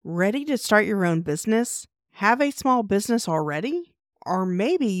Ready to start your own business? Have a small business already? Or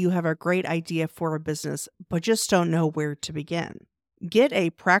maybe you have a great idea for a business but just don't know where to begin. Get a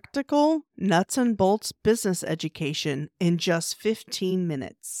practical, nuts and bolts business education in just 15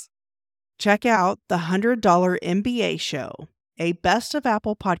 minutes. Check out the $100 MBA Show, a Best of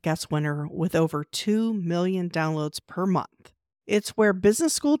Apple podcast winner with over 2 million downloads per month. It's where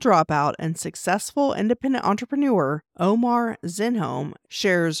business school dropout and successful independent entrepreneur Omar Zenhom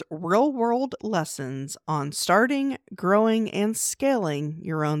shares real-world lessons on starting, growing, and scaling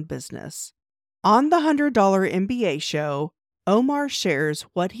your own business. On the $100 MBA Show, Omar shares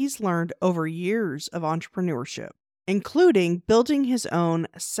what he's learned over years of entrepreneurship, including building his own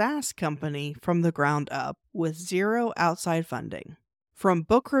SaaS company from the ground up with zero outside funding. From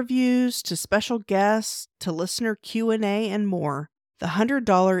book reviews to special guests to listener Q&A and more, the $100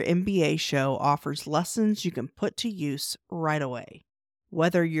 MBA Show offers lessons you can put to use right away.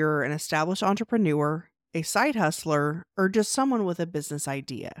 Whether you're an established entrepreneur, a side hustler, or just someone with a business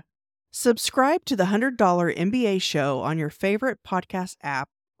idea. Subscribe to the $100 MBA Show on your favorite podcast app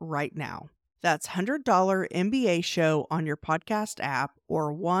right now. That's $100 MBA Show on your podcast app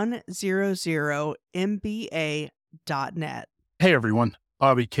or 100mba.net. Hey everyone,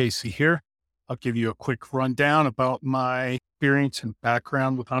 Bobby Casey here. I'll give you a quick rundown about my experience and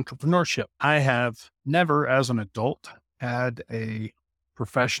background with entrepreneurship. I have never, as an adult, had a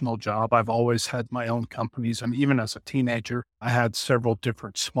professional job. I've always had my own companies, and even as a teenager, I had several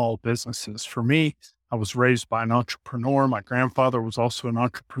different small businesses. For me, I was raised by an entrepreneur. My grandfather was also an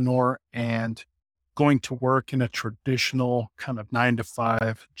entrepreneur, and going to work in a traditional kind of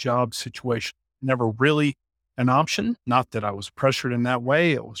 9-to-5 job situation never really an option. Not that I was pressured in that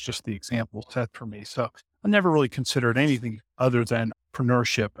way. It was just the example set for me. So I never really considered anything other than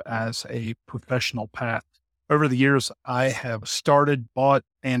entrepreneurship as a professional path. Over the years, I have started, bought,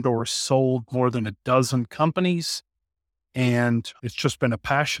 and or sold more than a dozen companies. And it's just been a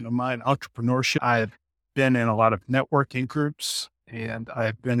passion of mine, entrepreneurship. I've been in a lot of networking groups, and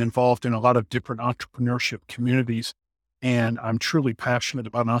I've been involved in a lot of different entrepreneurship communities. And I'm truly passionate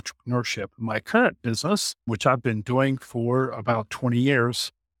about entrepreneurship. My current business, which I've been doing for about 20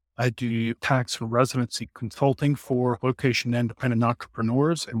 years, I do tax and residency consulting for location independent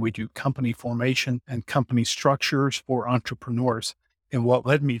entrepreneurs, and we do company formation and company structures for entrepreneurs. And what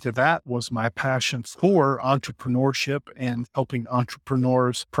led me to that was my passion for entrepreneurship and helping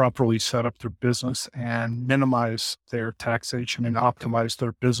entrepreneurs properly set up their business and minimize their taxation and optimize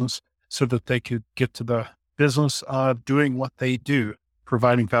their business so that they could get to the business of doing what they do,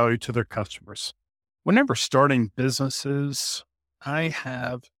 providing value to their customers. Whenever starting businesses, I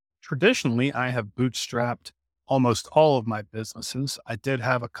have bootstrapped almost all of my businesses. I did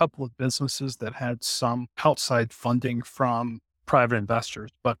have a couple of businesses that had some outside funding from private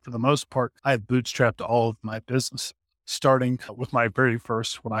investors, but for the most part, I have bootstrapped all of my business, starting with my very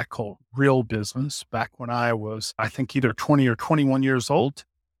first, what I call real business back when I was, I think, either 20 or 21 years old.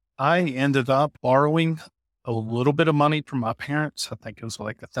 I ended up borrowing a little bit of money from my parents. I think it was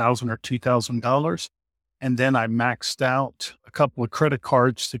like $1,000 or $2,000. And then I maxed out a couple of credit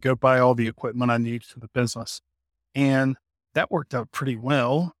cards to go buy all the equipment I needed for the business. And that worked out pretty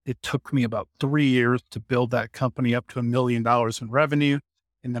well. It took me about 3 years to build that company up to $1 million in revenue.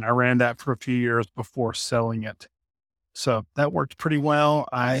 And then I ran that for a few years before selling it. So that worked pretty well.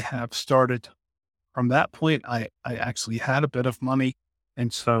 I have started from that point. I actually had a bit of money.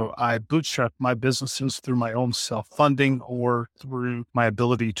 And so I bootstrapped my businesses through my own self-funding or through my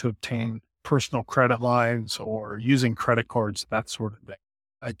ability to obtain personal credit lines or using credit cards, that sort of thing.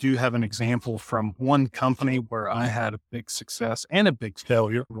 I do have an example from one company where I had a big success and a big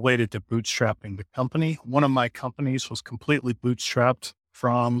failure related to bootstrapping the company. One of my companies was completely bootstrapped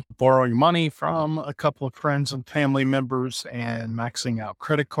from borrowing money from a couple of friends and family members and maxing out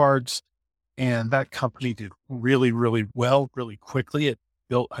credit cards. And that company did really, really well, really quickly. I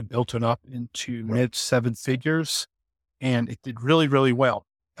built it up into mid 7 figures, and it did really, really well.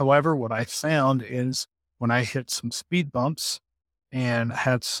 However, what I found is when I hit some speed bumps and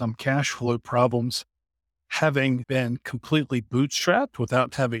had some cash flow problems, having been completely bootstrapped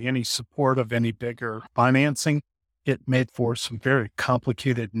without having any support of any bigger financing, it made for some very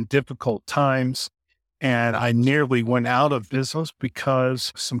complicated and difficult times. And I nearly went out of business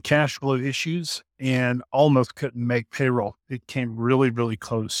because some cash flow issues and almost couldn't make payroll. It came really, really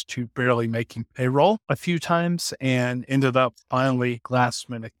close to barely making payroll a few times and ended up finally last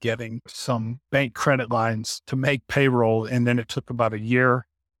minute getting some bank credit lines to make payroll. And then it took about a year,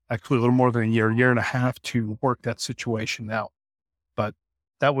 actually a little more than a year and a half to work that situation out. But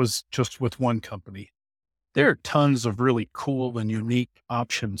that was just with one company. There are tons of really cool and unique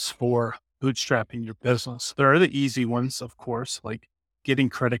options for bootstrapping your business. There are the easy ones, of course, like getting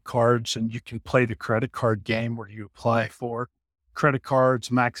credit cards, and you can play the credit card game where you apply for credit cards,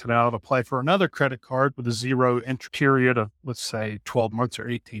 max it out, apply for another credit card with a zero entry period of, let's say, 12 months or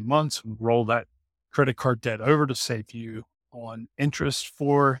 18 months, and roll that credit card debt over to save you on interest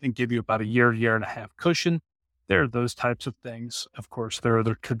for and give you about a year and a half cushion. There are those types of things. Of course, there are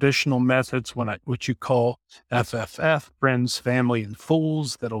the traditional methods, what you call FFF, friends, family, and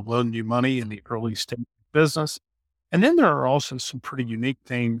fools, that'll loan you money in the early stage of business. And then there are also some pretty unique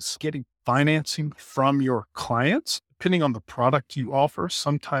things, getting financing from your clients, depending on the product you offer.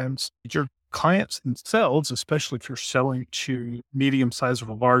 Sometimes your clients themselves, especially if you're selling to medium-sized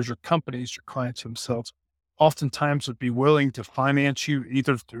or larger companies, your clients themselves oftentimes would be willing to finance you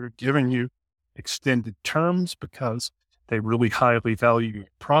either through giving you extended terms because they really highly value your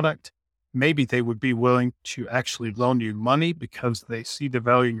product. Maybe they would be willing to actually loan you money because they see the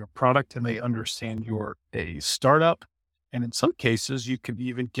value in your product and they understand you're a startup. And in some cases, you could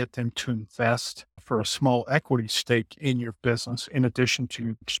even get them to invest for a small equity stake in your business, in addition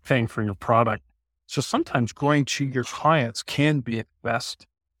to just paying for your product. So sometimes going to your clients can be a best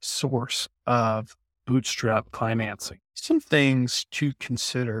source of bootstrap financing. Some things to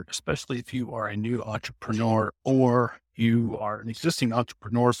consider, especially if you are a new entrepreneur or you are an existing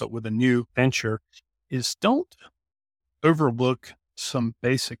entrepreneur, but with a new venture, is don't overlook some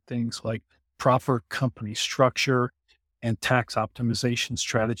basic things like proper company structure and tax optimization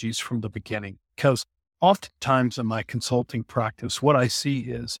strategies from the beginning. Because oftentimes in my consulting practice, what I see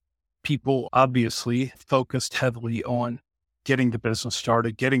is people obviously focused heavily on getting the business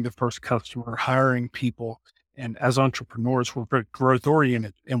started, getting the first customer, hiring people. And as entrepreneurs, we're very growth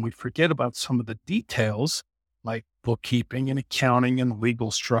oriented and we forget about some of the details like bookkeeping and accounting and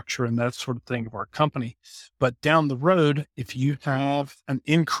legal structure and that sort of thing of our company. But down the road, if you have an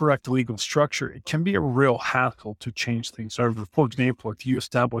incorrect legal structure, it can be a real hassle to change things over. For example, if you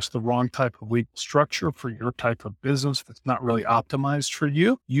establish the wrong type of legal structure for your type of business that's not really optimized for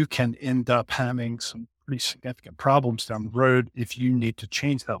you, you can end up having some pretty significant problems down the road if you need to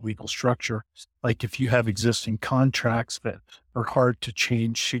change that legal structure. Like if you have existing contracts that are hard to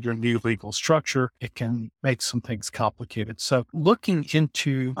change to your new legal structure, it can make some things complicated. So looking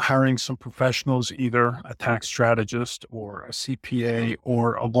into hiring some professionals, either a tax strategist or a CPA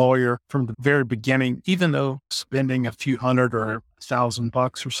or a lawyer from the very beginning, even though spending a few hundred or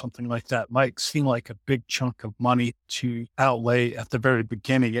 $1,000 or something like that might seem like a big chunk of money to outlay at the very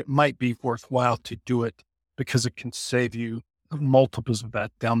beginning, it might be worthwhile to do it because it can save you multiples of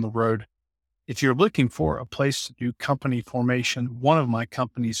that down the road. If you're looking for a place to do company formation, one of my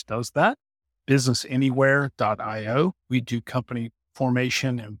companies does that, businessanywhere.io. We do company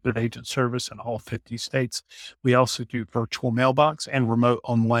formation and bid agent service in all 50 states. We also do virtual mailbox and remote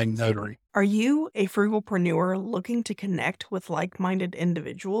online notary. Are you a frugalpreneur looking to connect with like-minded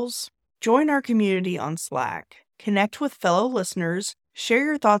individuals? Join our community on Slack. Connect with fellow listeners, share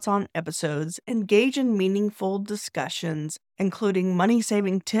your thoughts on episodes, engage in meaningful discussions, including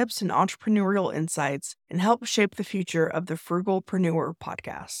money-saving tips and entrepreneurial insights, and help shape the future of the Frugalpreneur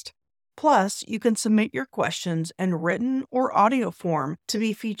podcast. Plus, you can submit your questions in written or audio form to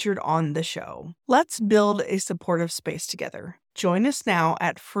be featured on the show. Let's build a supportive space together. Join us now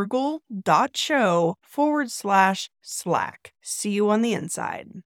at frugal.show/Slack. See you on the inside.